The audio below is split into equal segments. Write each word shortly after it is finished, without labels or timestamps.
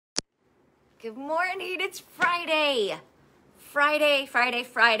Good morning, it's Friday.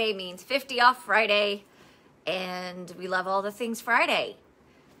 Friday means 50 off Friday, and we love all the things Friday.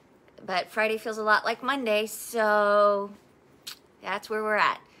 But Friday feels a lot like Monday, so that's where we're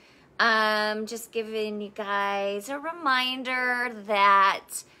at. Just giving you guys a reminder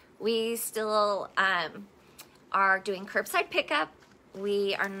that we still are doing curbside pickup.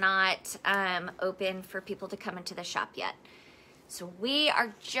 We are not open for people to come into the shop yet. So we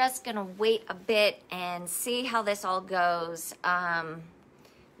are just gonna wait a bit and see how this all goes.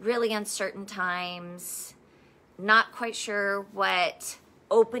 Really uncertain times. Not quite sure what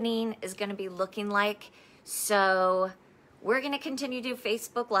opening is gonna be looking like. So we're gonna continue to do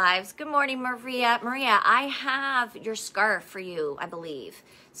Facebook Lives. Good morning, Maria. Maria, I have your scarf for you, I believe.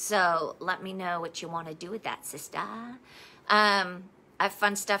 So let me know what you wanna do with that, sister. I have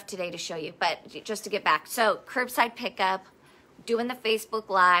fun stuff today to show you, but just to get back. So curbside pickup, doing the Facebook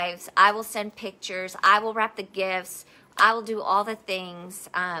Lives. I will send pictures. I will wrap the gifts. I will do all the things.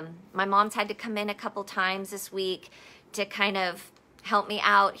 My mom's had to come in a couple times this week to kind of help me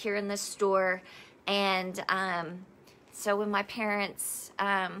out here in the store. And so when my parents,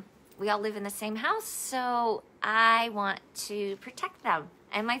 we all live in the same house, so I want to protect them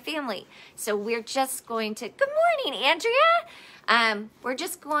and my family. So we're just going to, good morning, Andrea. We're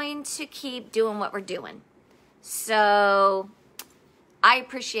just going to keep doing what we're doing. So I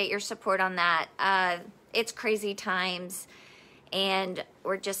appreciate your support on that. It's crazy times and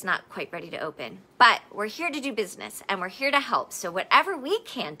we're just not quite ready to open. But we're here to do business and we're here to help. So whatever we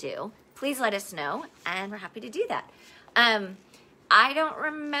can do, please let us know and we're happy to do that. I don't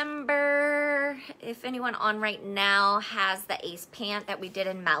remember if anyone on right now has the Ace pant that we did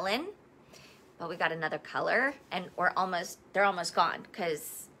in melon, but we got another color and they're almost gone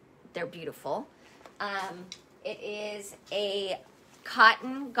because they're beautiful. It is a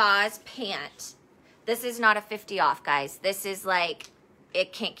cotton gauze pant. This is not a 50 off, guys. This is like,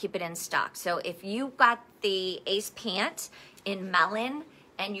 it can't keep it in stock. So if you got the Ace pant in melon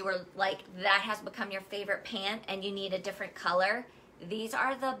and you were like, that has become your favorite pant and you need a different color, these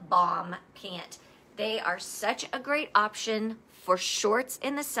are the bomb pant. They are such a great option for shorts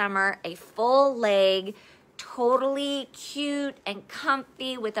in the summer, a full leg, totally cute and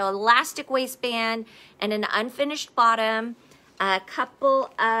comfy with an elastic waistband and an unfinished bottom. A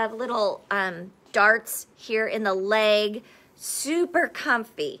couple of little darts here in the leg. Super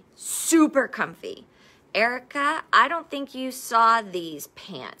comfy, super comfy. Erica, I don't think you saw these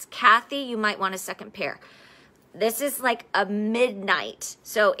pants. Kathy, you might want a second pair. This is like a midnight,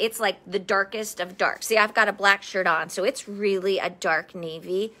 so it's like the darkest of dark. See, I've got a black shirt on, so it's really a dark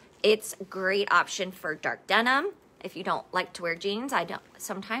navy. It's a great option for dark denim. If you don't like to wear jeans,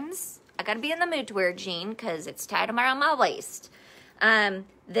 sometimes I gotta be in the mood to wear a jean because it's tied around my waist. I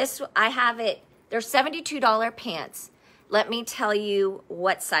have it, they're $72 pants. Let me tell you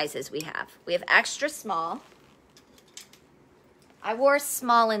what sizes we have. We have extra small. I wore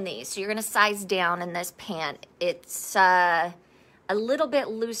small in these, so you're gonna size down in this pant. It's a little bit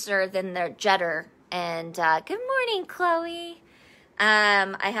looser than the Jetter. And good morning, Chloe.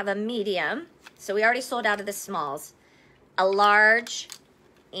 I have a medium, so we already sold out of the smalls. A large,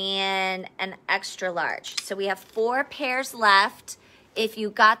 and an extra large. So we have 4 pairs left. If you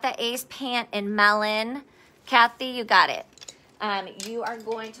got the Ace pant in melon, Kathy, you got it. You are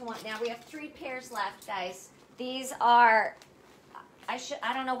going to want, now we have 3 pairs left, guys. These are, I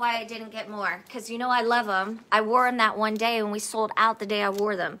don't know why I didn't get more, because you know I love them. I wore them that one day and we sold out the day I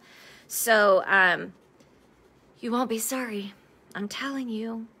wore them. So you won't be sorry. I'm telling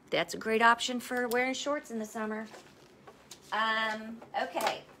you, that's a great option for wearing shorts in the summer.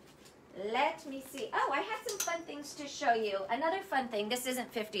 Okay, let me see. Oh, I have some fun things to show you. Another fun thing, this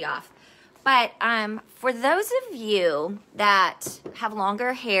isn't 50 off, but for those of you that have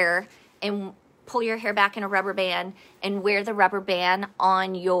longer hair and pull your hair back in a rubber band and wear the rubber band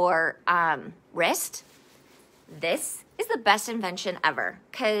on your wrist, this is the best invention ever,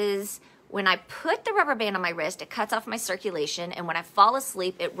 because when I put the rubber band on my wrist, it cuts off my circulation, and when I fall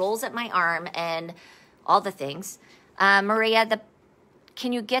asleep, it rolls at my arm and all the things. Maria,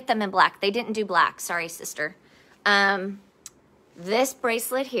 can you get them in black? They didn't do black. Sorry, sister. This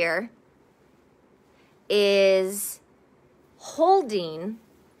bracelet here is holding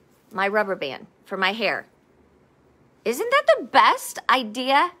my rubber band for my hair. Isn't that the best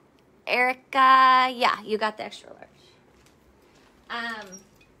idea, Erica? Yeah, you got the extra large.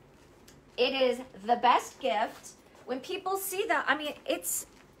 It is the best gift. When people see that, I mean, it's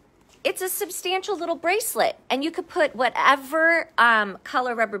a substantial little bracelet, and you could put whatever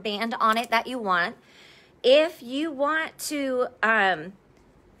color rubber band on it that you want. If you want to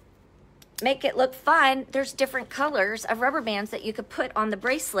make it look fun, there's different colors of rubber bands that you could put on the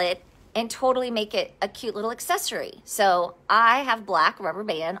bracelet and totally make it a cute little accessory. So I have black rubber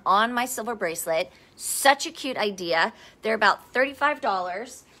band on my silver bracelet. Such a cute idea. They're about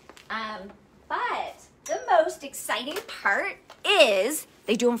 $35. But the most exciting part is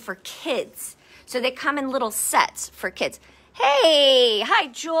they do them for kids. So they come in little sets for kids. Hey, hi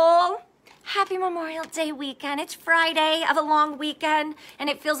Joel. Happy Memorial Day weekend. It's Friday of a long weekend and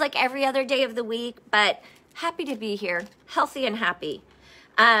it feels like every other day of the week, but happy to be here, healthy and happy.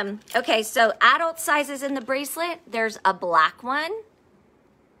 Okay, so adult sizes in the bracelet, there's a black one,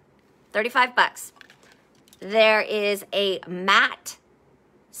 35 bucks. There is a matte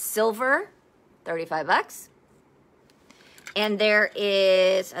silver, 35 bucks. And there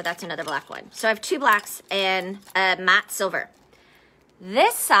is, oh, that's another black one. So I have two blacks and a matte silver.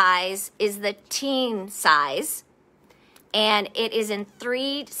 This size is the teen size, and it is in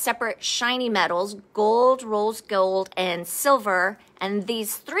 3 separate shiny metals, gold, rose gold, and silver. And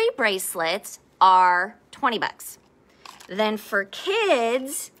these 3 bracelets are 20 bucks. Then for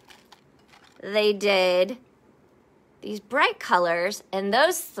kids, they did these bright colors, and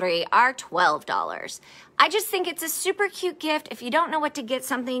those 3 are $12. I just think it's a super cute gift. If you don't know what to get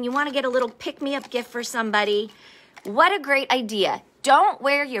something, you want to get a little pick-me-up gift for somebody, what a great idea. Don't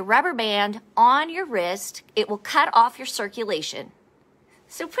wear your rubber band on your wrist. It will cut off your circulation.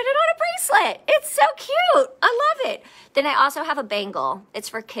 So put it on a bracelet. It's so cute. I love it. Then I also have a bangle. It's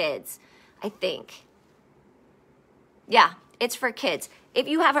for kids, I think. Yeah, it's for kids. If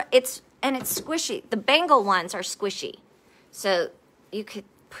you have it's squishy. The bangle ones are squishy. So you could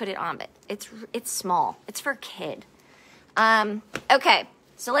put it on, but it's small. It's for a kid. Okay,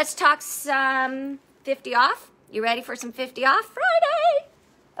 so let's talk some 50 off. You ready for some 50 off Friday?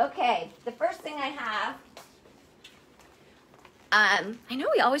 Okay, the first thing I have, I know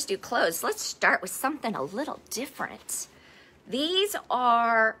we always do clothes. Let's start with something a little different. These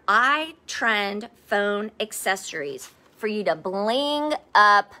are iTrend phone accessories for you to bling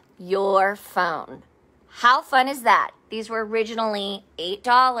up your phone. How fun is that? These were originally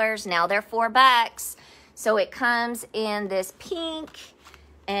 $8. Now they're $4. So it comes in this pink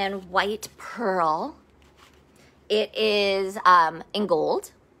and white pearl. It is in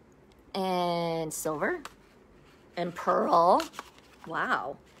gold and silver and pearl.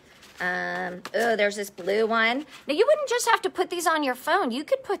 Wow. Oh, there's this blue one. Now, you wouldn't just have to put these on your phone. You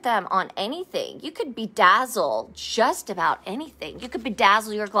could put them on anything. You could bedazzle just about anything. You could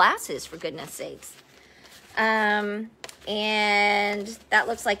bedazzle your glasses, for goodness sakes. And that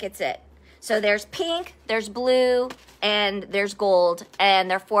looks like it's it. So there's pink, there's blue, and there's gold, and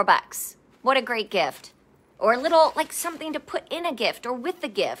they're $4. What a great gift. Or a little, like something to put in a gift or with the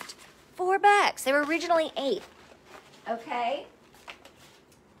gift. $4. They were originally $8. Okay.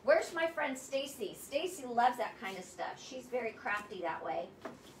 Where's my friend Stacy? Stacy loves that kind of stuff. She's very crafty that way.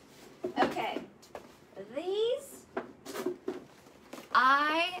 Okay. These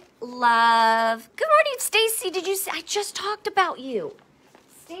I love. Good morning, Stacy. Did you see? I just talked about you.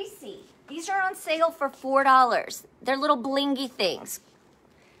 Stacy, these are on sale for $4. They're little blingy things.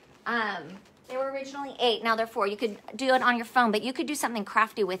 They were originally $8, now they're $4. You could do it on your phone, but you could do something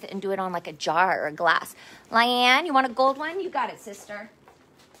crafty with it and do it on like a jar or a glass. Lyanne, you want a gold one? You got it, sister.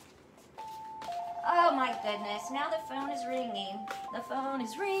 Oh my goodness, now the phone is ringing. The phone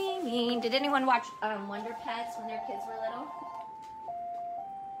is ringing. Did anyone watch Wonder Pets when their kids were little?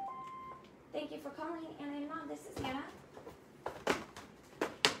 Thank you for calling, and Mom, this is Hannah.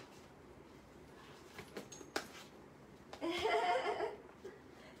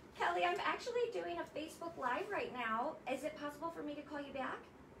 Kelly, I'm actually doing a Facebook Live right now. Is it possible for me to call you back?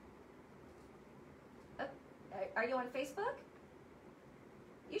 Are you on Facebook?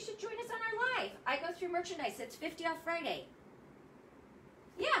 You should join us on our live. I go through merchandise. It's 50 off Friday.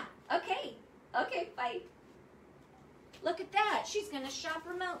 Yeah, okay. Okay, bye. Look at that. She's going to shop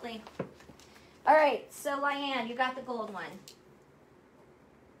remotely. All right, so Lyanne, you got the gold one.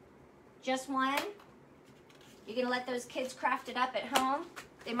 Just one? You're going to let those kids craft it up at home?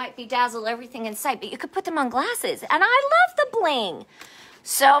 They might bedazzle everything in sight, but you could put them on glasses. And I love the bling.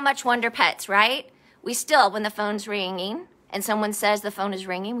 So much Wonder Pets, right? We still, when the phone's ringing and someone says the phone is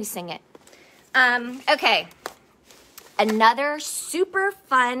ringing, we sing it. Okay. Another super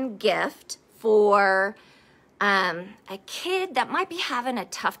fun gift for a kid that might be having a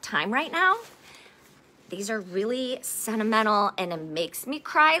tough time right now. These are really sentimental, and it makes me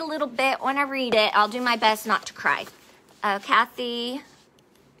cry a little bit when I read it. I'll do my best not to cry. Kathy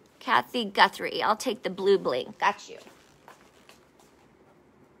Guthrie. I'll take the blue bling. Got you.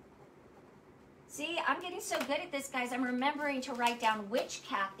 See, I'm getting so good at this, guys. I'm remembering to write down which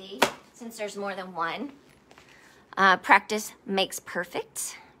Kathy, since there's more than one. Practice makes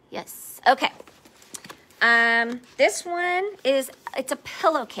perfect. Yes. Okay. This one it's a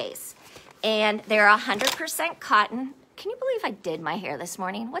pillowcase, and they're 100% cotton. Can you believe I did my hair this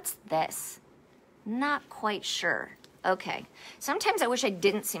morning? What's this? Not quite sure. Okay. Sometimes I wish I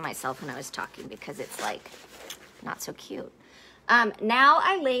didn't see myself when I was talking because it's like not so cute. Now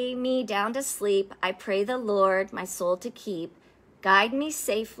I lay me down to sleep. I pray the Lord my soul to keep. Guide me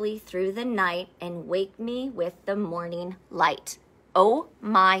safely through the night and wake me with the morning light. Oh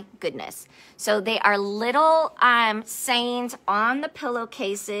my goodness. So they are little sayings on the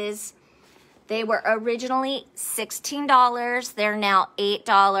pillowcases. They were originally $16. They're now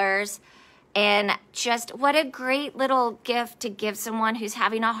 $8. And just what a great little gift to give someone who's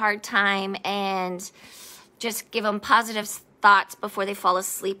having a hard time, and just give them positive thoughts before they fall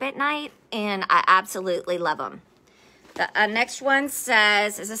asleep at night. And I absolutely love them. The next one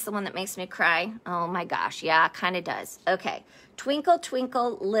says, is this the one that makes me cry? Oh my gosh, yeah, kind of does. Okay. Twinkle,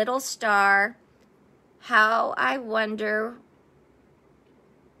 twinkle, little star, how I wonder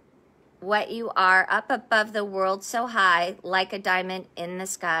what you are up above the world so high, like a diamond in the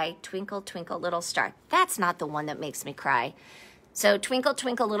sky. Twinkle, twinkle, little star. That's not the one that makes me cry. So twinkle,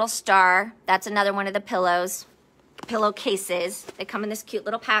 twinkle, little star. That's another one of the pillowcases. They come in this cute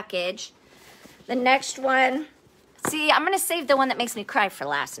little package. The next one, see, I'm going to save the one that makes me cry for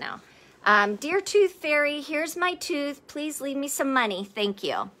last now. Dear Tooth Fairy, here's my tooth. Please leave me some money. Thank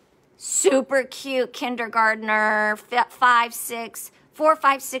you. Super cute kindergartner, 4, 5,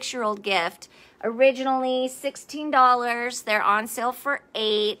 6-year-old gift. Originally $16. They're on sale for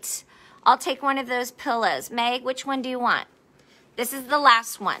 $8. I'll take one of those pillows. Meg, which one do you want? This is the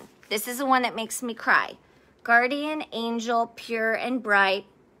last one. This is the one that makes me cry. Guardian angel, pure and bright,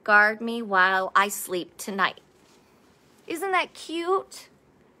 guard me while I sleep tonight. Isn't that cute?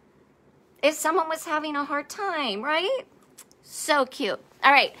 If someone was having a hard time, right? So cute.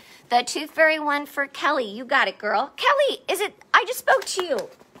 All right, the Tooth Fairy one for Kelly. You got it, girl. Kelly, I just spoke to you.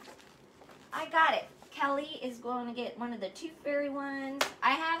 I got it. Kelly is going to get one of the Tooth Fairy ones.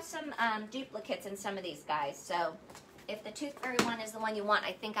 I have some duplicates in some of these guys, so if the Tooth Fairy one is the one you want,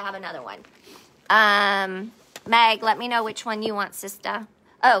 I think I have another one. Meg, let me know which one you want, sister.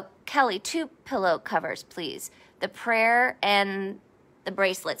 Oh, Kelly, 2 pillow covers, please. The prayer and the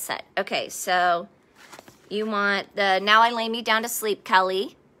bracelet set. Okay, so you want the Now I Lay Me Down to Sleep,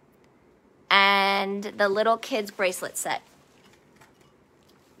 Kelly, and the little kids bracelet set.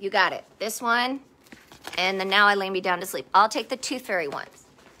 You got it. This one and the Now I Lay Me Down to Sleep. I'll take the Tooth Fairy ones.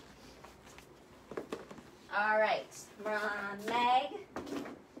 All right, Meg.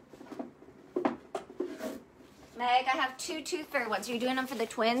 Meg, I have 2 Tooth Fairy ones. Are you doing them for the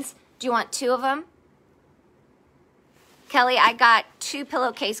twins? Do you want 2 of them? Kelly, I got 2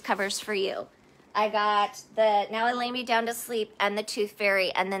 pillowcase covers for you. I got the Now I Lay Me Down to Sleep and the Tooth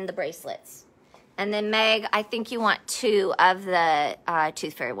Fairy, and then the bracelets. And then Meg, I think you want 2 of the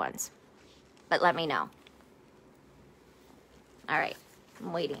Tooth Fairy ones. But let me know. All right,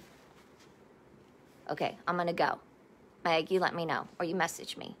 I'm waiting. Okay, I'm gonna go. Meg, you let me know, or you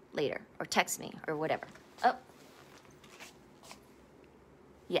message me later, or text me, or whatever. Oh.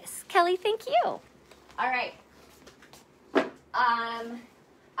 Yes, Kelly, thank you. All right.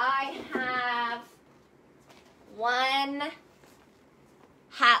 I have 1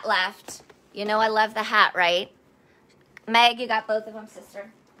 hat left. You know I love the hat, right? Meg, you got both of them,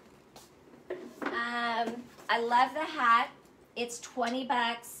 sister. I love the hat. It's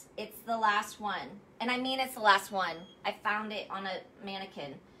 $20. It's the last one. And I mean it's the last one. I found it on a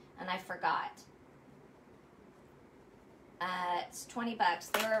mannequin and I forgot. It's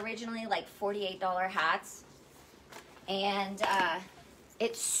 $20. They were originally like $48 hats. And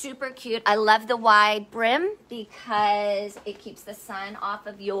it's super cute. I love the wide brim because it keeps the sun off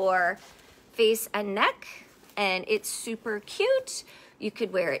of your face and neck. And it's super cute. You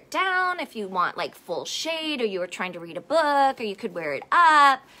could wear it down if you want like full shade, or you were trying to read a book, or you could wear it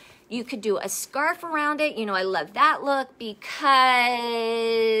up. You could do a scarf around it. You know, I love that look because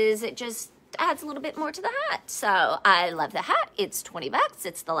it just adds a little bit more to the hat. So I love the hat. It's $20.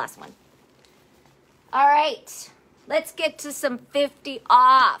 It's the last one. All right. Let's get to some 50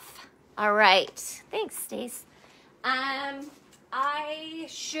 off. All right. Thanks, Stace. I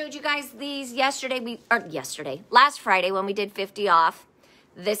showed you guys these last Friday when we did 50 off.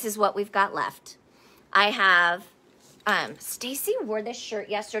 This is what we've got left. I have, Stacy wore this shirt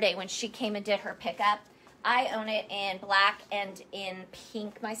yesterday when she came and did her pickup. I own it in black and in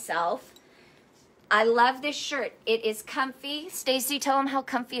pink myself. I love this shirt. It is comfy. Stacy, tell them how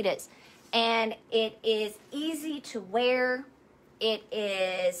comfy it is. and it is easy to wear. It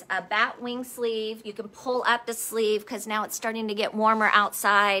is a bat wing sleeve. You can pull up the sleeve because now it's starting to get warmer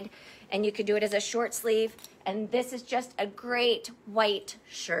outside, and you could do it as a short sleeve. And this is just a great white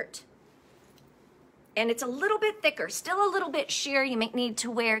shirt. And it's a little bit thicker, still a little bit sheer. You might need to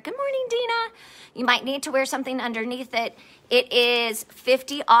wear, good morning, Dina. You might need to wear something underneath it. It is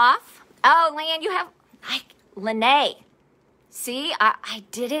 50 off. Oh, Lan, you have, Lene. See, I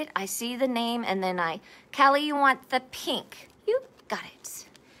did it. I see the name, and then Kelly, you want the pink. You got it.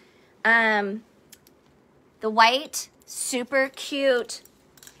 The white, super cute.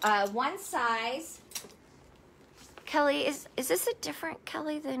 One size. Kelly, is this a different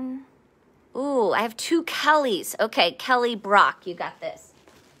Kelly than... Ooh, I have two Kellys. Okay, Kelly Brock, you got this.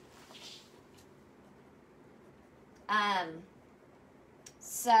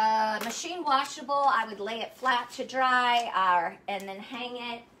 So machine washable, I would lay it flat to dry and then hang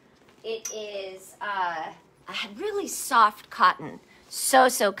it. It is a really soft cotton.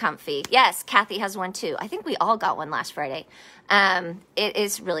 So comfy. Yes, Kathy has one too. I think we all got one last Friday. It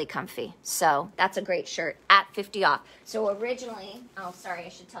is really comfy. So that's a great shirt at 50 off. So originally, oh, sorry, I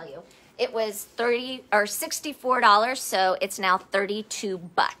should tell you. It was $64, so it's now 32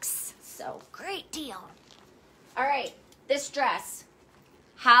 bucks. So great deal. All right, this dress.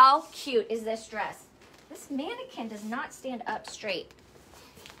 How cute is this dress? This mannequin does not stand up straight.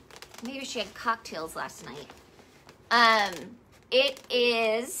 Maybe she had cocktails last night. It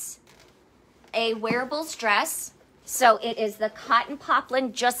is a wearables dress. So it is the cotton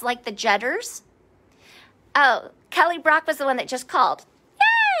poplin, just like the Jetters. Oh, Kelly Brock was the one that just called.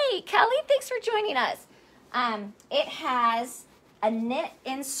 Yay, Kelly, thanks for joining us. It has a knit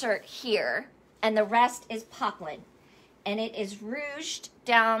insert here, and the rest is poplin. And it is ruched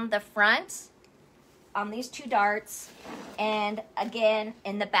down the front on these two darts, and again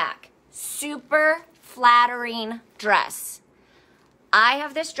in the back. Super flattering dress. I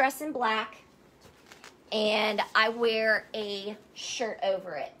have this dress in black, and I wear a shirt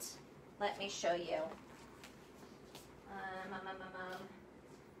over it. Let me show you.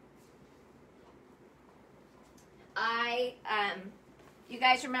 You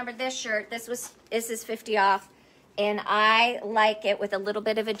guys remember this shirt? This is 50 off, and I like it with a little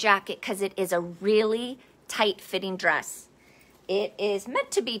bit of a jacket because it is a really tight fitting dress. It is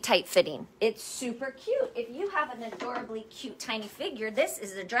meant to be tight fitting. It's super cute. If you have an adorably cute tiny figure, this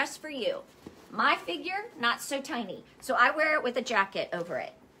is a dress for you. My figure, not so tiny. So I wear it with a jacket over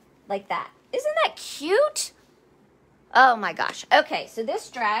it, like that. Isn't that cute? Oh my gosh. Okay, so this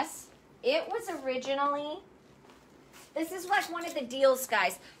dress, it was originally, this is like one of the deals,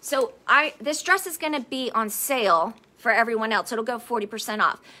 guys. So this dress is gonna be on sale for everyone else. It'll go 40%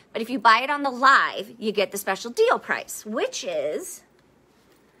 off. But if you buy it on the live, you get the special deal price, which is,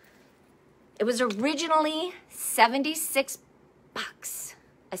 it was originally 76 bucks.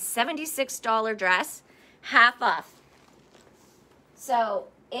 A $76 dress, half off. So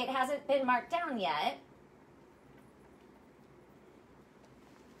it hasn't been marked down yet.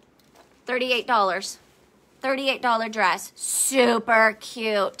 $38. $38 dress, super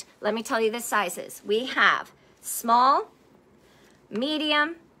cute. Let me tell you the sizes. We have small,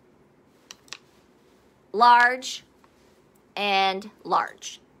 medium, large, and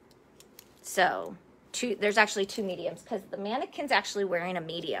large. So there's actually two mediums because the mannequin's actually wearing a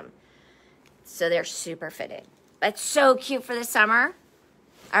medium. So they're super fitted. But so cute for the summer.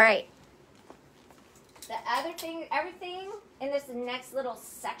 All right. The other thing, everything in this next little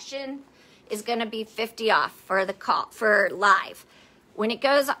section is going to be 50 off for the call, for live. When it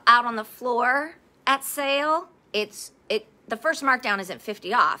goes out on the floor at sale, the first markdown isn't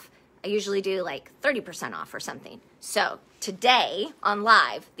 50 off. I usually do like 30% off or something. So today on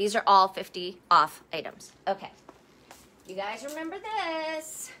live, these are all 50 off items. Okay. You guys remember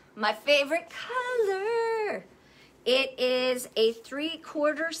this? My favorite color. It is a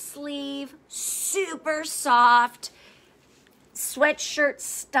 3/4 sleeve, super soft, sweatshirt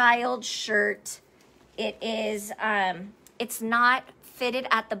styled shirt. It is, it's not fitted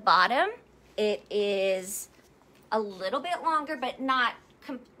at the bottom. It is a little bit longer, but not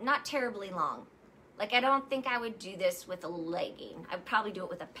terribly long. Like, I don't think I would do this with a legging. I would probably do it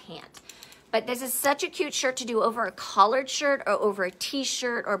with a pant. But this is such a cute shirt to do over a collared shirt or over a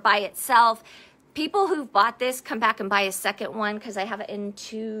t-shirt or by itself. People who've bought this come back and buy a second one because I have it in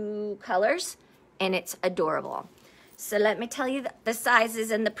 2 colors, and it's adorable. So let me tell you the sizes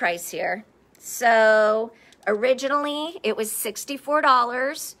and the price here. So originally it was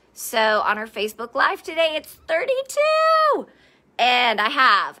 $64. So on our Facebook Live today, it's $32. And I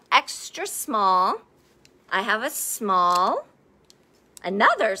have extra small. I have a small.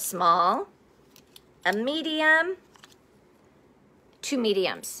 another small, a medium, 2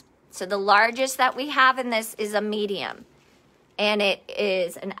 mediums. So the largest that we have in this is a medium. And it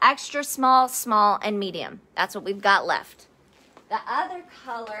is an extra small, small, and medium. That's what we've got left. The other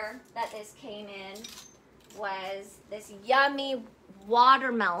color that this came in was this yummy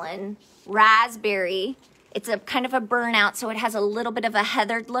watermelon raspberry. It's a kind of a burnout, so it has a little bit of a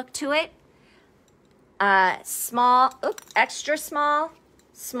heathered look to it. Small, extra small,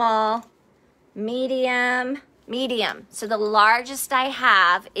 small, medium, medium. So the largest I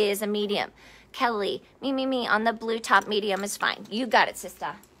have is a medium. Kelly, me, on the blue top, medium is fine. You got it,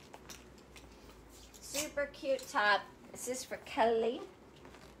 sister. Super cute top. This is for Kelly.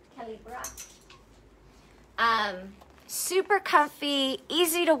 Kelly Brock. Super comfy,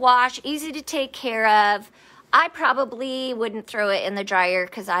 easy to wash, easy to take care of. I probably wouldn't throw it in the dryer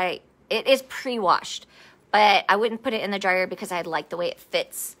because it is pre-washed, but I wouldn't put it in the dryer because I like the way it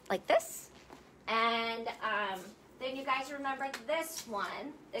fits like this. And then you guys remember this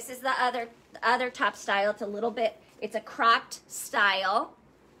one. This is the other top style. It's a little bit, it's a cropped style,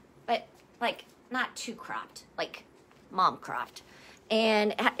 but like not too cropped, like mom cropped.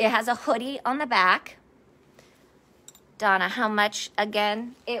 And it has a hoodie on the back. Donna, how much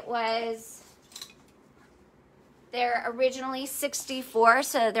again? It was, they're originally $64,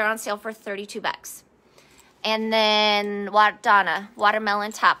 so they're on sale for $32. And then, Donna,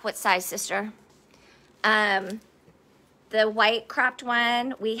 watermelon top, what size, sister? The white cropped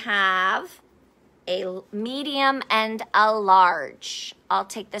one, we have a medium and a large. I'll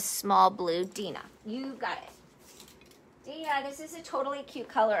take the small blue. Dina, you got it. Dina, this is a totally cute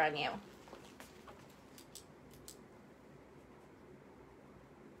color on you.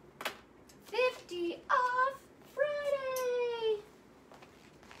 $50 off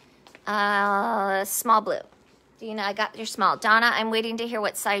Friday. Small blue. Dina, I got your small. Donna, I'm waiting to hear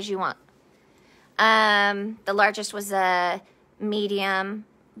what size you want. The largest was a medium,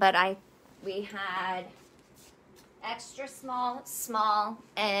 but we had extra small, small,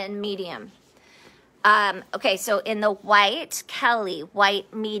 and medium. Okay, so in the white, Kelly,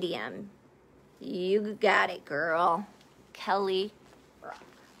 white medium. You got it, girl. Kelly Brock.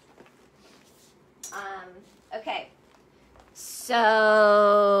 Okay,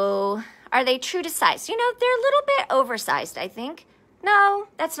 so are they true to size? You know, they're a little bit oversized, I think. No,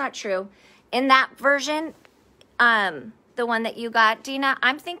 that's not true. In that version, the one that you got, Dina,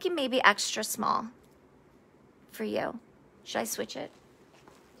 I'm thinking maybe extra small for you. Should I switch it?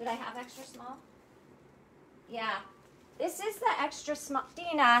 Did I have extra small? Yeah. This is the extra small.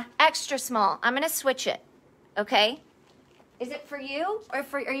 Dina, extra small. I'm going to switch it, okay? Is it for you or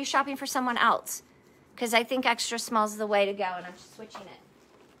are you shopping for someone else? Because I think extra small is the way to go, and I'm just switching it.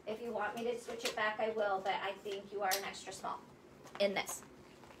 If you want me to switch it back, I will, but I think you are an extra small in this.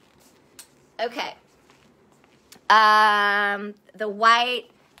 Okay. The white,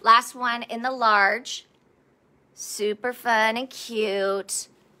 last one in the large. Super fun and cute.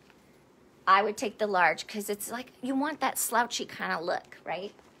 I would take the large because it's like, you want that slouchy kind of look,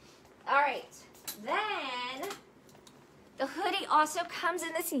 right? All right. Then the hoodie also comes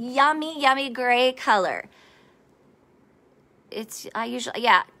in this yummy, yummy gray color. I usually,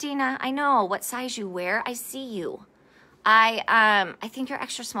 yeah, Dina, I know what size you wear. I see you. I think you're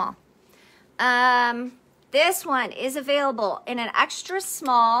extra small. This one is available in an extra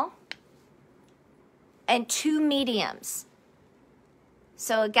small and 2 mediums.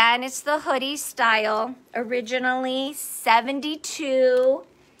 So again, it's the hoodie style, originally $72,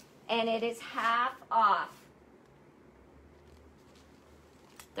 and it is half off.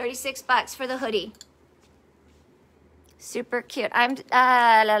 $36 for the hoodie. Super cute. I'm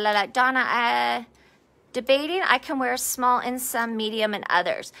Donna, debating I can wear small in some, medium in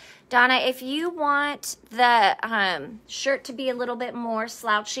others. Donna, if you want the shirt to be a little bit more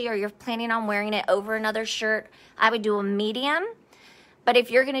slouchy, or you're planning on wearing it over another shirt, I would do a medium. But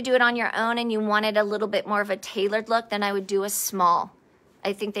if you're going to do it on your own and you wanted a little bit more of a tailored look, then I would do a small.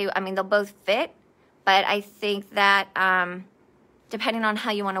 I think they'll both fit, but I think that depending on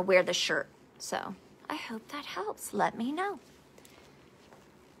how you want to wear the shirt. So I hope that helps. Let me know.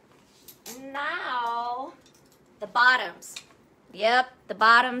 Now, the bottoms. Yep, the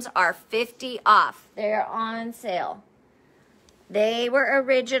bottoms are 50 off. They're on sale. They were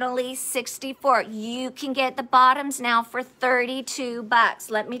originally $64. You can get the bottoms now for $32.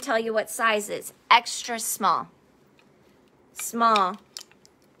 Let me tell you what sizes. Extra small, small,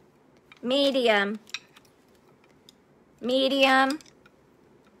 medium, medium.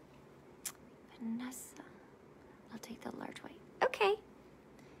 Vanessa, I'll take the large white. Okay.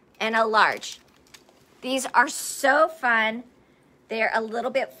 And a large. These are so fun. They're a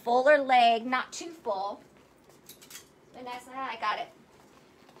little bit fuller leg, not too full. Vanessa, I got it.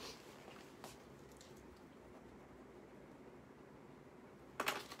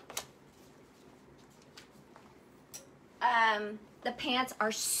 The pants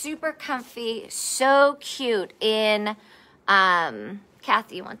are super comfy, so cute in,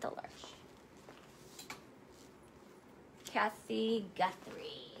 Kathy, you want the large? Kathy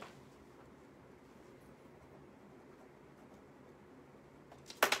Guthrie.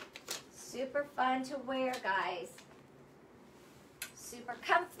 Super fun to wear, guys. Super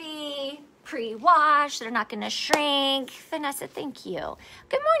comfy, pre-wash, they're not gonna shrink. Vanessa, thank you.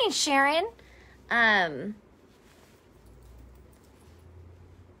 Good morning, Sharon.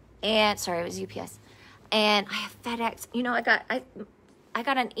 And sorry, it was UPS. And I have FedEx. You know, I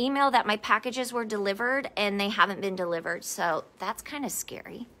got an email that my packages were delivered and they haven't been delivered. So that's kind of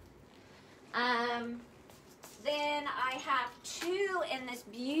scary. Then I have two in this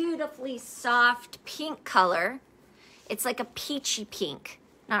beautifully soft pink color. It's like a peachy pink,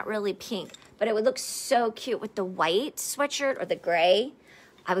 not really pink, but it would look so cute with the white sweatshirt or the gray.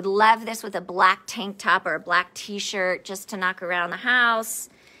 I would love this with a black tank top or a black t-shirt just to knock around the house.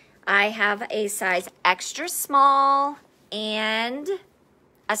 I have a size extra small and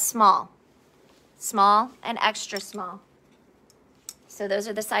a small and extra small. So those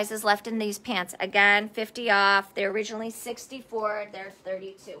are the sizes left in these pants. Again, 50 off. They're originally 64. They're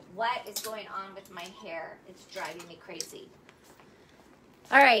 32. What is going on with my hair? It's driving me crazy.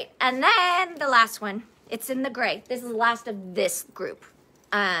 All right, and then the last one. It's in the gray. This is the last of this group.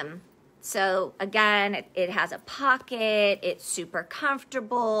 So again, it has a pocket. It's super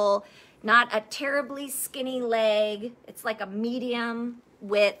comfortable. Not a terribly skinny leg. It's like a medium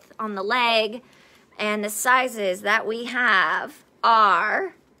width on the leg. And the sizes that we have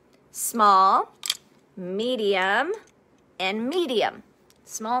are small, medium, and medium.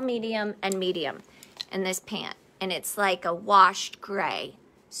 Small, medium, and medium in this pant. And it's like a washed gray.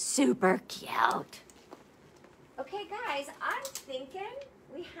 Super cute. Okay, guys, I'm thinking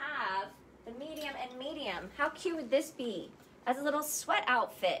we have the medium and medium. How cute would this be as a little sweat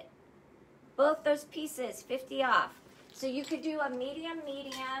outfit? Both those pieces, 50 off. So you could do a medium,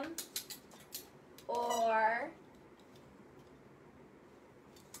 or,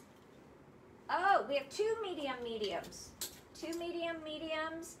 oh, we have two mediums. Two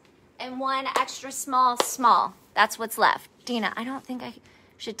mediums and one extra small. That's what's left. Dina, I don't think I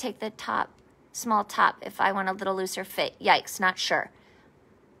should take the small top if I want a little looser fit. Yikes, not sure.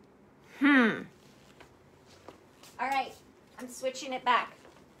 All right, I'm switching it back.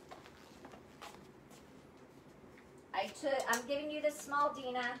 I'm giving you the small,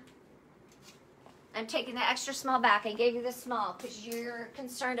 Dina. I'm taking the extra small back. I gave you the small because you're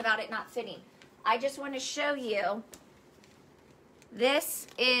concerned about it not fitting. I just want to show you, this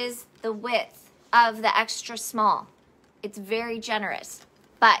is the width of the extra small. It's very generous.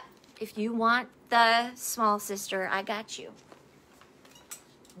 But if you want the small, sister, I got you.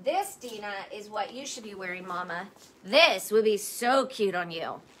 This, Dina, is what you should be wearing, Mama. This would be so cute on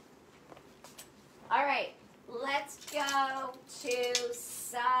you. All right, let's go to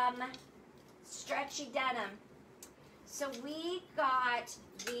some stretchy denim. So we got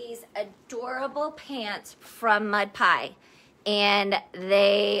these adorable pants from Mud Pie, and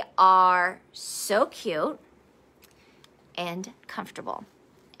they are so cute and comfortable.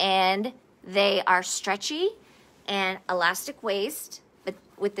 And they are stretchy and elastic waist, but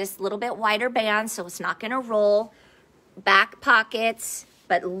with this little bit wider band, so it's not gonna roll. Back pockets,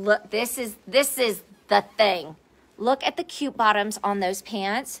 but look, this is the thing. Look at the cute bottoms on those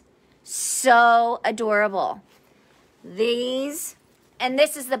pants. So adorable. These, and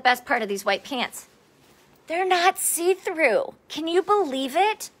this is the best part of these white pants. They're not see-through. Can you believe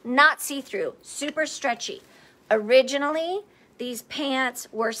it? Not see-through, super stretchy. Originally, these pants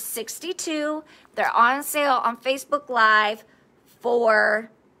were $62. They're on sale on Facebook Live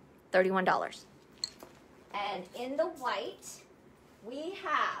for $31. And in the white, we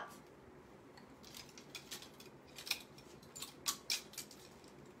have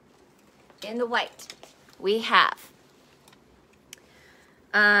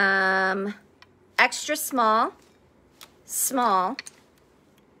extra small, small,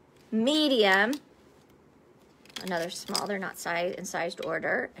 medium, another small, they're not in sized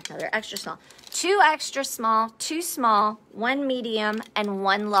order, another extra small, two extra small, two small, one medium, and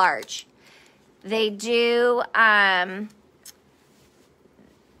one large. They do,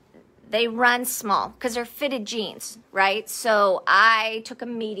 they run small because they're fitted jeans, right? So I took a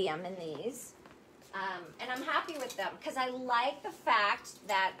medium in these. And I'm happy with them because I like the fact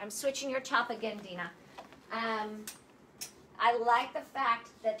that I'm switching your top again, Dina. I like the fact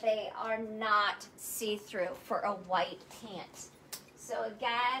that they are not see-through for a white pant. So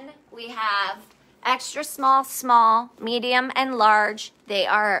again, we have extra small, small, medium, and large. They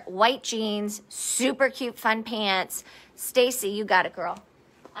are white jeans, super cute, fun pants. Stacy, you got it, girl.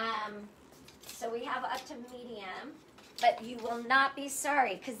 So we have up to medium, but you will not be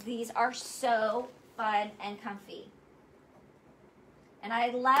sorry because these are so fun and comfy. And I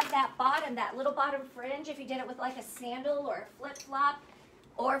love that bottom, that little bottom fringe, if you did it with like a sandal or a flip-flop,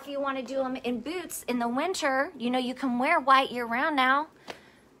 or if you want to do them in boots in the winter, you know, you can wear white year-round now.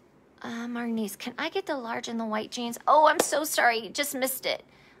 Marnice, can I get the large and the white jeans? Oh, I'm so sorry, just missed it.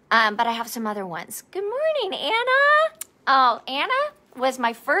 But I have some other ones. Good morning, Anna. Oh, Anna was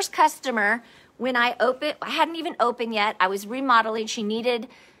my first customer when I opened. I hadn't even opened yet. I was remodeling. She needed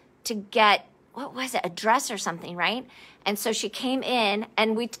to get, what was it, a dress or something, right? And so she came in,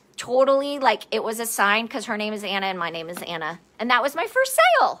 and we totally, like, it was a sign because her name is Anna and my name is Anna. And that was my first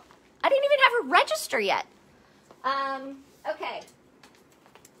sale. I didn't even have her register yet. Okay.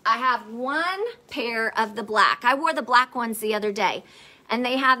 I have one pair of the black. I wore the black ones the other day. And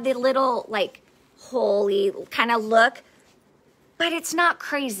they have the little, like, holy kind of look. But it's not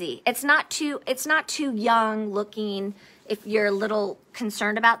crazy. It's not too young looking if you're a little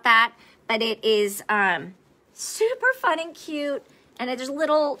concerned about that. But it is super fun and cute. And there's a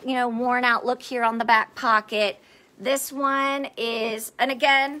little, you know, worn out look here on the back pocket. This one is, and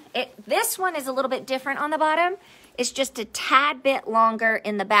again, this one is a little bit different on the bottom. It's just a tad bit longer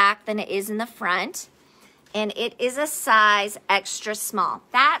in the back than it is in the front. And it is a size extra small.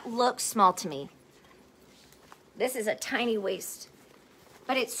 That looks small to me. This is a tiny waist,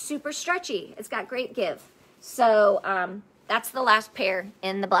 but it's super stretchy. It's got great give. So that's the last pair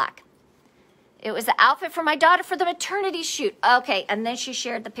in the black. It was the outfit for my daughter for the maternity shoot. Okay, and then she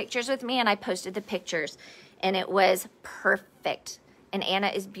shared the pictures with me, and I posted the pictures, and it was perfect. And Anna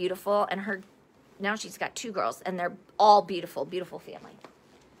is beautiful, and now she's got 2 girls, and they're all beautiful, beautiful family.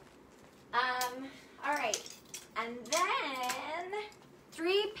 All right, and then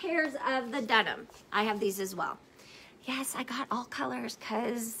 3 pairs of the denim. I have these as well. Yes, I got all colors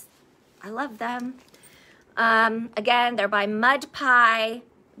because I love them. Again, they're by Mud Pie.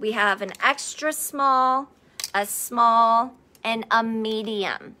 We have an extra small, a small, and a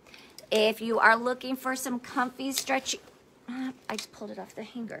medium. If you are looking for some comfy, stretchy, I just pulled it off the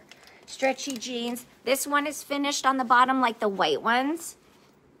hanger. Stretchy jeans. This one is finished on the bottom like the white ones.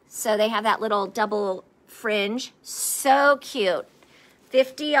 So they have that little double fringe. So cute.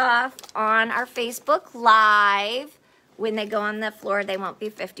 50 off on our Facebook Live. When they go on the floor, they won't be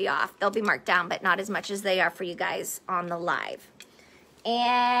 50 off. They'll be marked down, but not as much as they are for you guys on the live.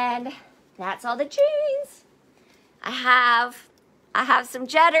 And that's all the jeans. I have some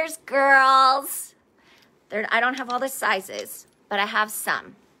Jetters, girls. I don't have all the sizes, but I have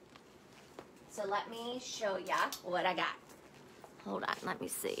some. So let me show ya what I got. Hold on, let me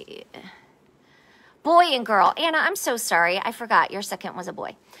see. Boy and girl. Anna, I'm so sorry. I forgot your second was a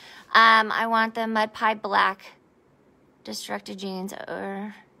boy. I want the Mud Pie black destructed jeans,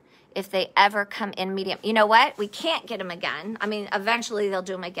 or if they ever come in medium. You know what? We can't get them again. I mean, eventually they'll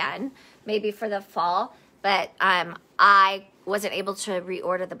do them again, maybe for the fall. But I wasn't able to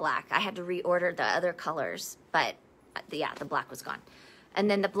reorder the black. I had to reorder the other colors. But yeah, the black was gone. And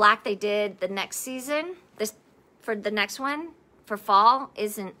then the black they did the next season, for the next one, for fall,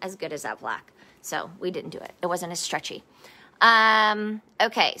 isn't as good as that black. So we didn't do it. It wasn't as stretchy.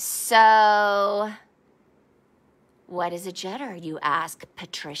 Okay, so what is a jetter, you ask,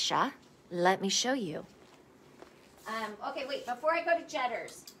 Patricia? Let me show you. Okay, wait, before I go to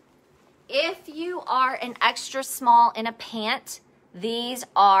jetters, if you are an extra small in a pant, these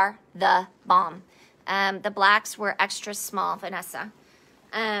are the bomb. The blacks were extra small, Vanessa.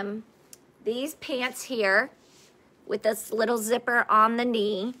 These pants here with this little zipper on the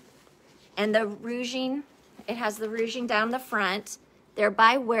knee and the ruching, it has the ruching down the front. They're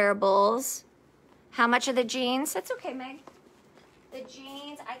by Wearables. How much are the jeans? That's okay, Meg. The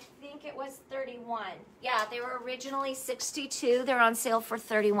jeans, I think it was 31. Yeah, they were originally 62. They're on sale for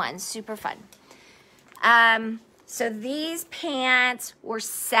 31. Super fun. So these pants were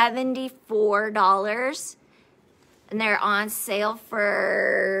 $74. And they're on sale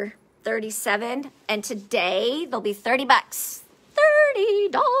for $37. And today, they'll be 30 bucks.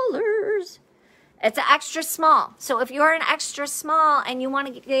 $30. It's an extra small. So if you're an extra small and you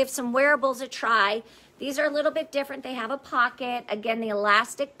want to give some wearables a try, these are a little bit different. They have a pocket, again, the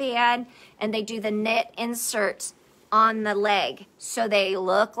elastic band, and they do the knit inserts on the leg. So they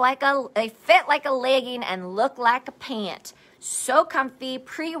they fit like a legging and look like a pant. So comfy,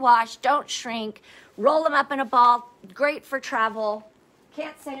 pre-wash, don't shrink, Roll them up in a ball. Great for travel.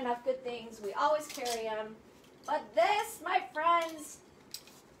 Can't say enough good things. We always carry them. But this, my friends,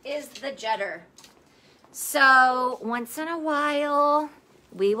 is the Jetter. So once in a while,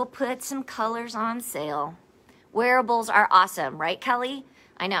 we will put some colors on sale. Wearables are awesome, right, Kelly?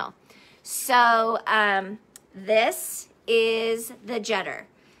 I know. So this is the Jetter.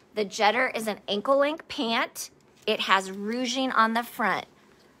 The Jetter is an ankle-length pant. It has ruching on the front.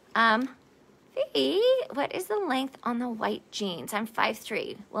 What is the length on the white jeans? I'm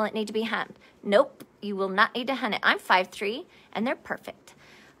 5'3". Will it need to be hemmed? Nope, you will not need to hem it. I'm 5'3", and they're perfect.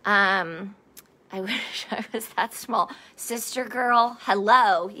 I wish I was that small. Sister girl,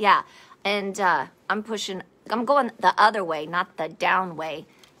 hello. Yeah, and I'm going the other way, not the down way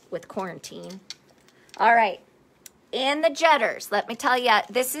with quarantine. All right, and the Jetters, let me tell you,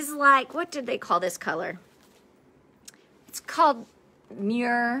 this is like, what did they call this color? It's called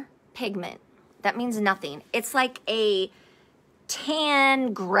Muir Pigment. That means nothing. It's like a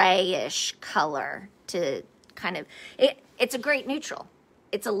tan grayish color to kind of, it's a great neutral.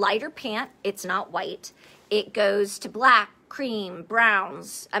 It's a lighter pant. It's not white. It goes to black, cream,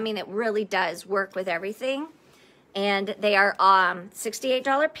 browns. I mean, it really does work with everything. And they are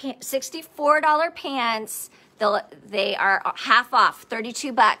 $64 pants. They are half off,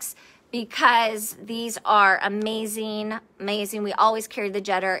 $32. Because these are amazing, amazing. We always carry the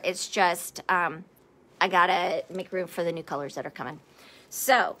Jetter. It's just, I gotta make room for the new colors that are coming.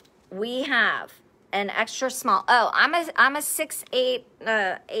 So we have an extra small. Oh, I'm a 6'8",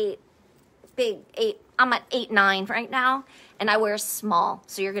 8, big 8. I'm at 8'9" right now, and I wear small.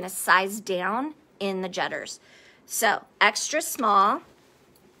 So you're gonna size down in the Jetters. So extra small.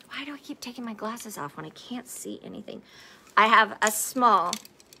 Why do I keep taking my glasses off when I can't see anything? I have a small,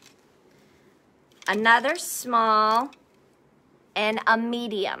 another small, and a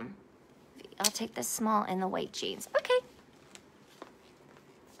medium. I'll take the small and the white jeans. Okay.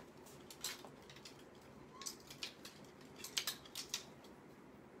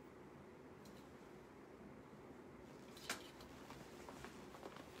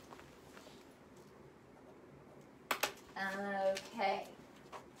 Okay.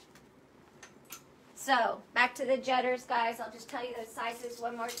 So, back to the Jetters, guys. I'll just tell you those sizes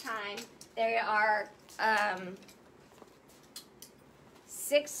one more time. They are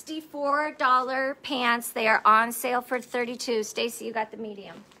 $64 pants. They are on sale for $32. Stacy, you got the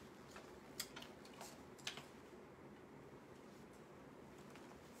medium.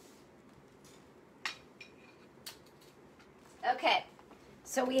 Okay,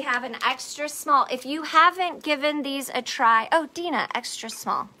 so we have an extra small. If you haven't given these a try, oh, Dina, extra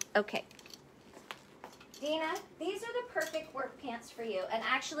small. Okay. Dina, these are the perfect work pants for you. And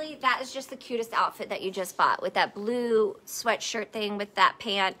actually, that is just the cutest outfit that you just bought with that blue sweatshirt thing with that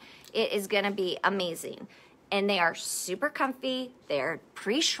pant. It is going to be amazing. And they are super comfy. They're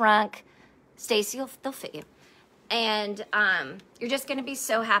pre-shrunk. Stacy, they'll fit you. And you're just going to be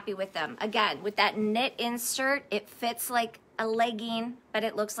so happy with them. Again, with that knit insert, it fits like a legging, but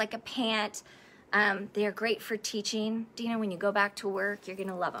it looks like a pant. They're great for teaching. Dina, when you go back to work, you're going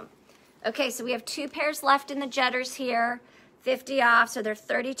to love them. Okay, so we have 2 pairs left in the Jetters here, 50 off, so they're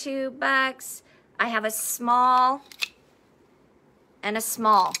 $32. I have a small and a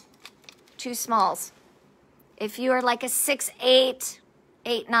small, 2 smalls. If you are like a 6'8",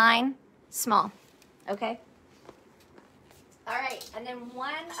 8'9", small, okay? All right, and then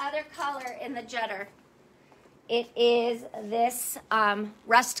one other color in the Jetter. It is this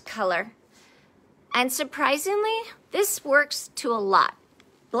rust color. And surprisingly, this works to a lot.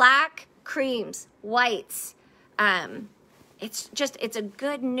 Black, creams, whites. It's a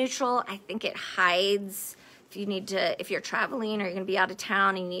good neutral. I think it hides if you're traveling or you're gonna be out of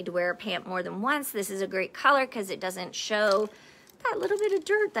town and you need to wear a pant more than once, this is a great color because it doesn't show that little bit of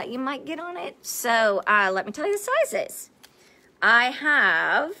dirt that you might get on it. So let me tell you the sizes. I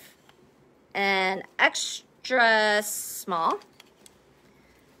have an extra small.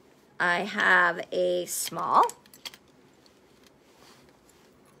 I have a small.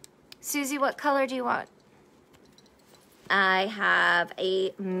 Susie, what color do you want? I have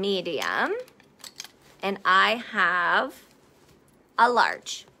a medium, and I have a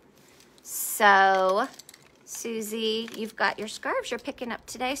large. So, Susie, you've got your scarves you're picking up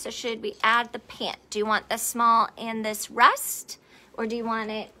today, so should we add the pant? Do you want the small and this rust, or do you want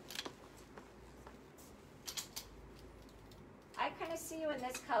it? I kind of see you in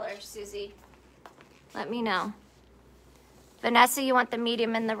this color, Susie. Let me know. Vanessa, you want the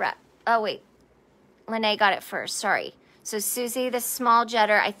medium and the rust? Oh, wait. Lene got it first. Sorry. So, Susie, the small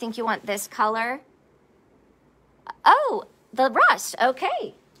Jetter, I think you want this color. Oh, the rust.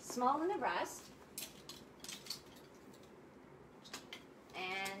 Okay. Small in the rust.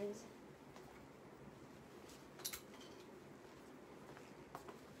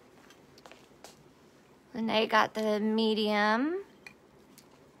 So now you got the medium.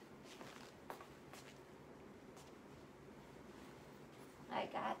 I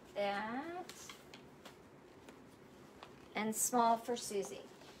got that. And small for Susie.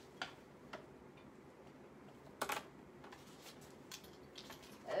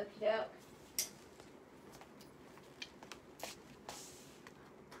 Okie doke.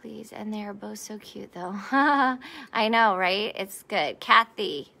 Please, and they are both so cute though. I know, right? It's good.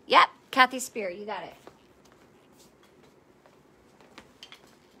 Kathy. Yep, Kathy Spear, you got it.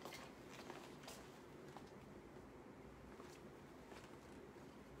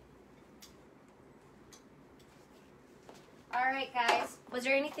 All right, guys. Was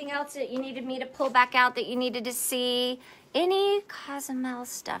there anything else that you needed me to pull back out that you needed to see? Any Cozumel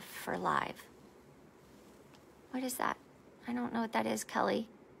stuff for live? What is that? I don't know what that is, Kelly.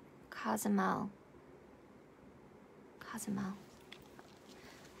 Cozumel. Cozumel.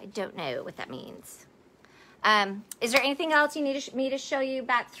 I don't know what that means. Is there anything else you need me to show you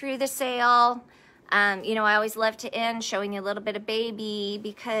back through the sale? You know, I always love to end showing you a little bit of baby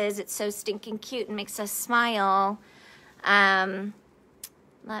because it's so stinking cute and makes us smile.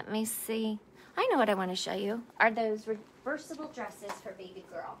 Let me see. I know what I want to show you are those reversible dresses for baby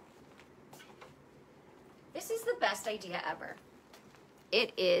girl. This is the best idea ever.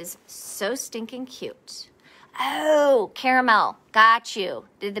 It is so stinking cute. Oh, Caramel, got you.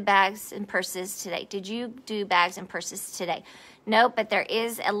 Did the bags and purses today. Did you do bags and purses today? Nope, but there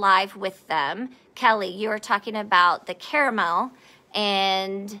is a live with them. Kelly, you were talking about the Caramel,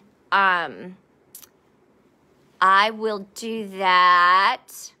 and I will do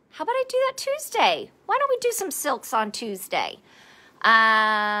that. How about I do that Tuesday? Why don't we do some silks on Tuesday?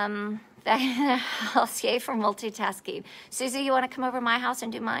 House, yay for multitasking. Susie, you want to come over to my house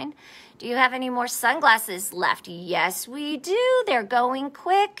and do mine? Do you have any more sunglasses left? Yes, we do. They're going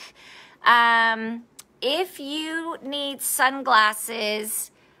quick. If you need sunglasses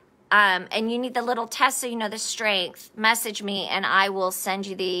and you need the little test so you know the strength, message me and I will send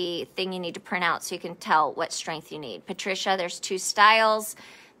you the thing you need to print out so you can tell what strength you need. Patricia, there's 2 styles.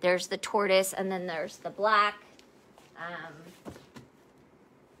 There's the tortoise and then there's the black.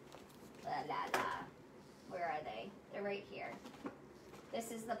 Where are they? They're right here.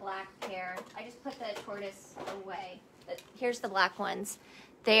 This is the black pair. I just put the tortoise away. But here's the black ones.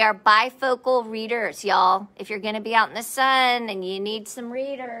 They are bifocal readers, y'all. If you're going to be out in the sun and you need some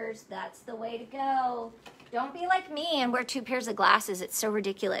readers, that's the way to go. Don't be like me and wear 2 pairs of glasses. It's so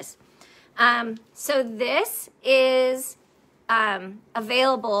ridiculous. So this is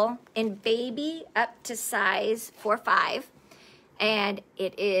available in baby up to size 4-5. And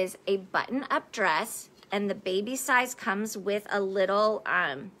it is a button-up dress, and the baby size comes with a little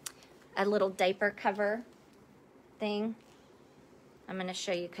diaper cover thing. I'm going to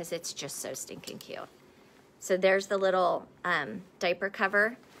show you because it's just so stinking cute. So there's the little diaper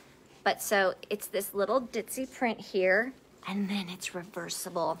cover. But so it's this little ditzy print here, and then it's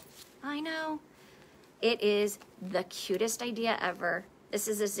reversible. I know. It is the cutest idea ever. This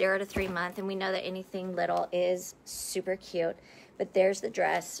is a 0 to 3 month, and we know that anything little is super cute. But there's the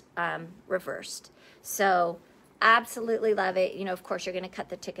dress reversed. So absolutely love it. You know, of course, you're going to cut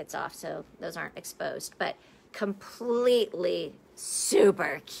the tickets off, so those aren't exposed. But completely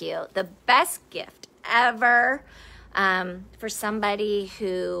super cute. The best gift ever for somebody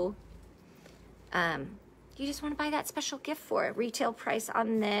who you just want to buy that special gift for. Retail price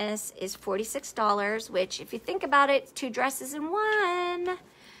on this is $46, which if you think about it, it's 2 dresses in one.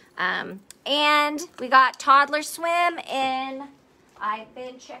 And we got toddler swim in. I've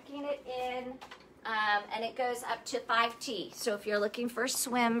been checking it in, and it goes up to 5T. So if you're looking for a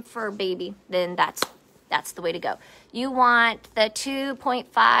swim for baby, then that's the way to go. You want the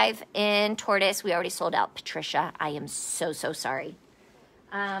 2.5 in tortoise. We already sold out, Patricia. I am so sorry.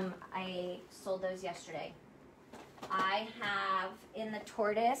 I sold those yesterday. I have in the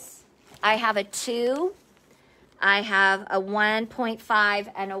tortoise, I have a 2, I have a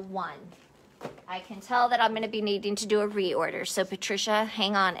 1.5, and a 1. I can tell that I'm going to be needing to do a reorder. So Patricia,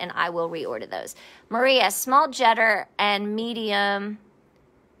 hang on and I will reorder those. Maria, small jetter and medium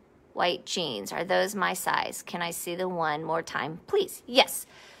white jeans. Are those my size? Can I see the one more time? Please. Yes.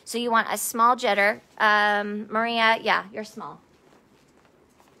 So you want a small jetter. Maria, yeah, you're small.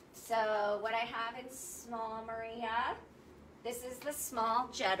 So what I have in small, Maria, this is the small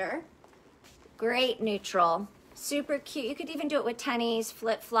jetter. Great neutral. Super cute. You could even do it with tennies,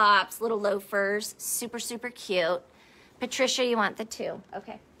 flip-flops, little loafers. Super cute. Patricia, you want the 2.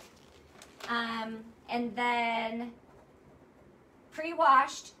 Okay. And then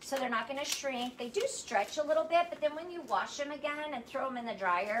pre-washed, so they're not going to shrink. They do stretch a little bit, but then when you wash them again and throw them in the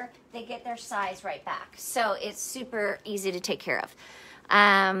dryer, they get their size right back. So it's super easy to take care of.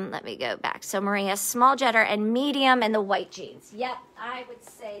 Let me go back. So Maria, small jetter and medium and the white jeans. Yep, I would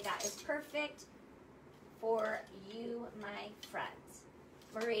say that is perfect for you, my friends.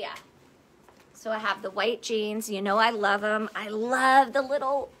 Maria. So I have the white jeans. You know I love them. I love the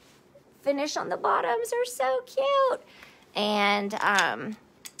little finish on the bottoms. They're so cute. And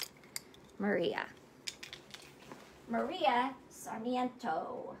Maria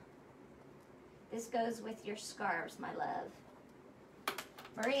Sarmiento. This goes with your scarves, my love.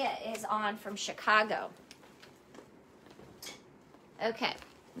 Maria is on from Chicago. Okay,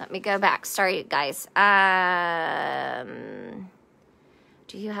 let me go back. Sorry, guys.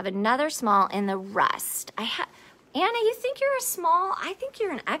 Do you have another small in the rust? Anna, you think you're a small? I think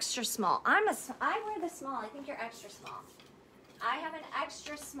you're an extra small. I wear the small. I think you're extra small. I have an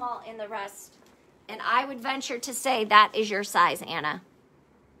extra small in the rust, and I would venture to say that is your size, Anna.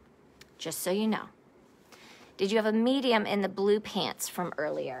 Just so you know. Did you have a medium in the blue pants from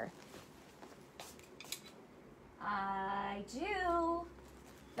earlier? I do.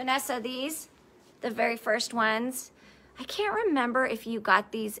 Vanessa, these, the very first ones. I can't remember if you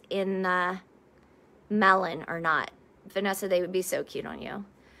got these in the melon or not. Vanessa, they would be so cute on you.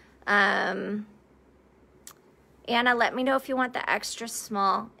 Anna, let me know if you want the extra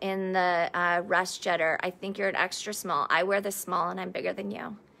small in the rust jetter. I think you're an extra small. I wear the small and I'm bigger than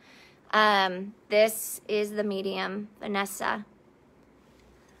you. This is the medium, Vanessa.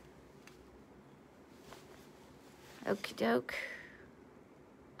 Okie doke.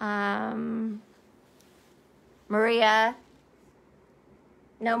 Maria,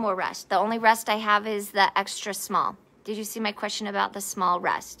 no more rust. The only rust I have is the extra small. Did you see my question about the small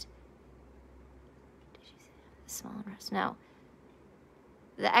rust? Did you see the small rust? No.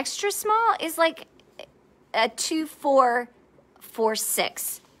 The extra small is like a 2, 4, 4,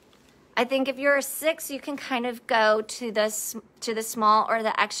 6. I think if you're a 6, you can kind of go to the small or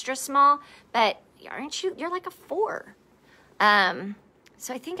the extra small, but aren't you? You're like a 4.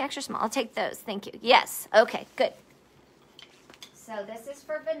 So I think extra small. I'll take those. Thank you. Yes. Okay. Good. So this is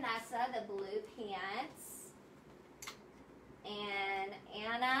for Vanessa, the blue pants, and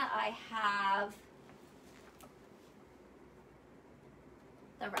Anna. I have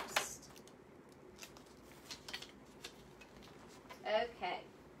the rest. Okay.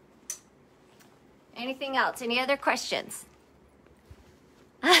 Anything else? Any other questions?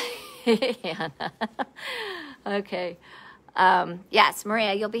 Anna. Okay. Yes,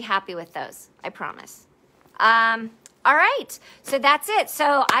 Maria, you'll be happy with those. I promise. All right. So that's it.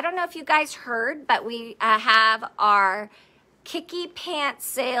 So I don't know if you guys heard, but we have our Kiki Pants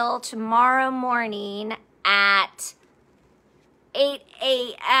sale tomorrow morning at 8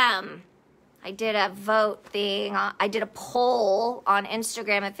 a.m. I did a vote thing. I did a poll on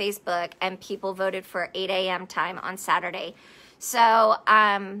Instagram and Facebook, and people voted for 8 a.m. time on Saturday. So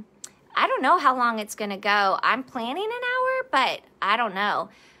I don't know how long it's going to go. I'm planning an hour, but I don't know.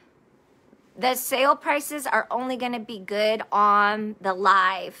 The sale prices are only going to be good on the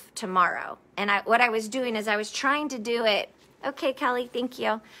live tomorrow. And what I was doing is I was trying to do it. Okay, Kelly, thank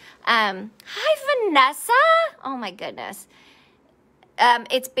you. Hi, Vanessa. Oh, my goodness.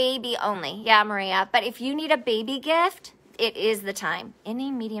 It's baby only. Yeah, Maria. But if you need a baby gift, it is the time.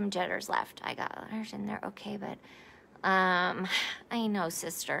 Any medium jetters left? I got others in there. Okay, but I know,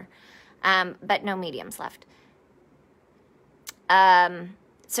 sister. But no mediums left.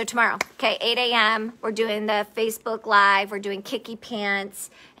 So tomorrow, okay, 8 a.m., we're doing the Facebook Live. We're doing Kiki Pants,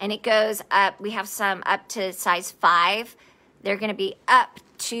 and it goes up. We have some up to size 5. They're going to be up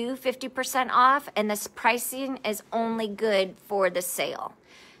to 50% off, and this pricing is only good for the sale.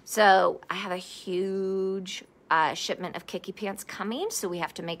 So I have a huge shipment of Kiki Pants coming, so we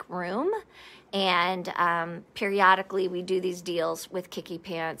have to make room. And periodically, we do these deals with Kiki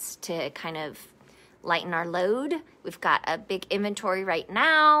Pants to kind of lighten our load. We've got a big inventory right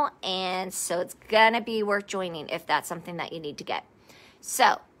now, and so it's gonna be worth joining if that's something that you need to get.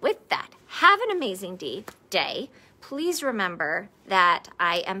 So with that, have an amazing day. Please remember that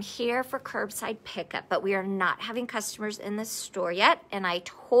I am here for curbside pickup, but we are not having customers in the store yet, and I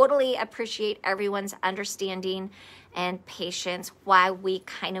totally appreciate everyone's understanding and patience while we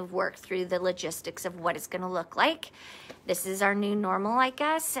kind of work through the logistics of what it's going to look like. This is our new normal, I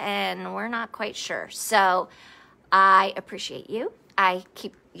guess, and we're not quite sure. So I appreciate you. I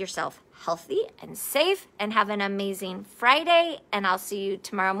keep yourself healthy and safe, and have an amazing Friday. And I'll see you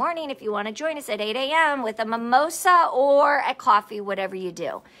tomorrow morning if you want to join us at 8 a.m. with a mimosa or a coffee, whatever you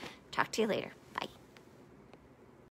do. Talk to you later.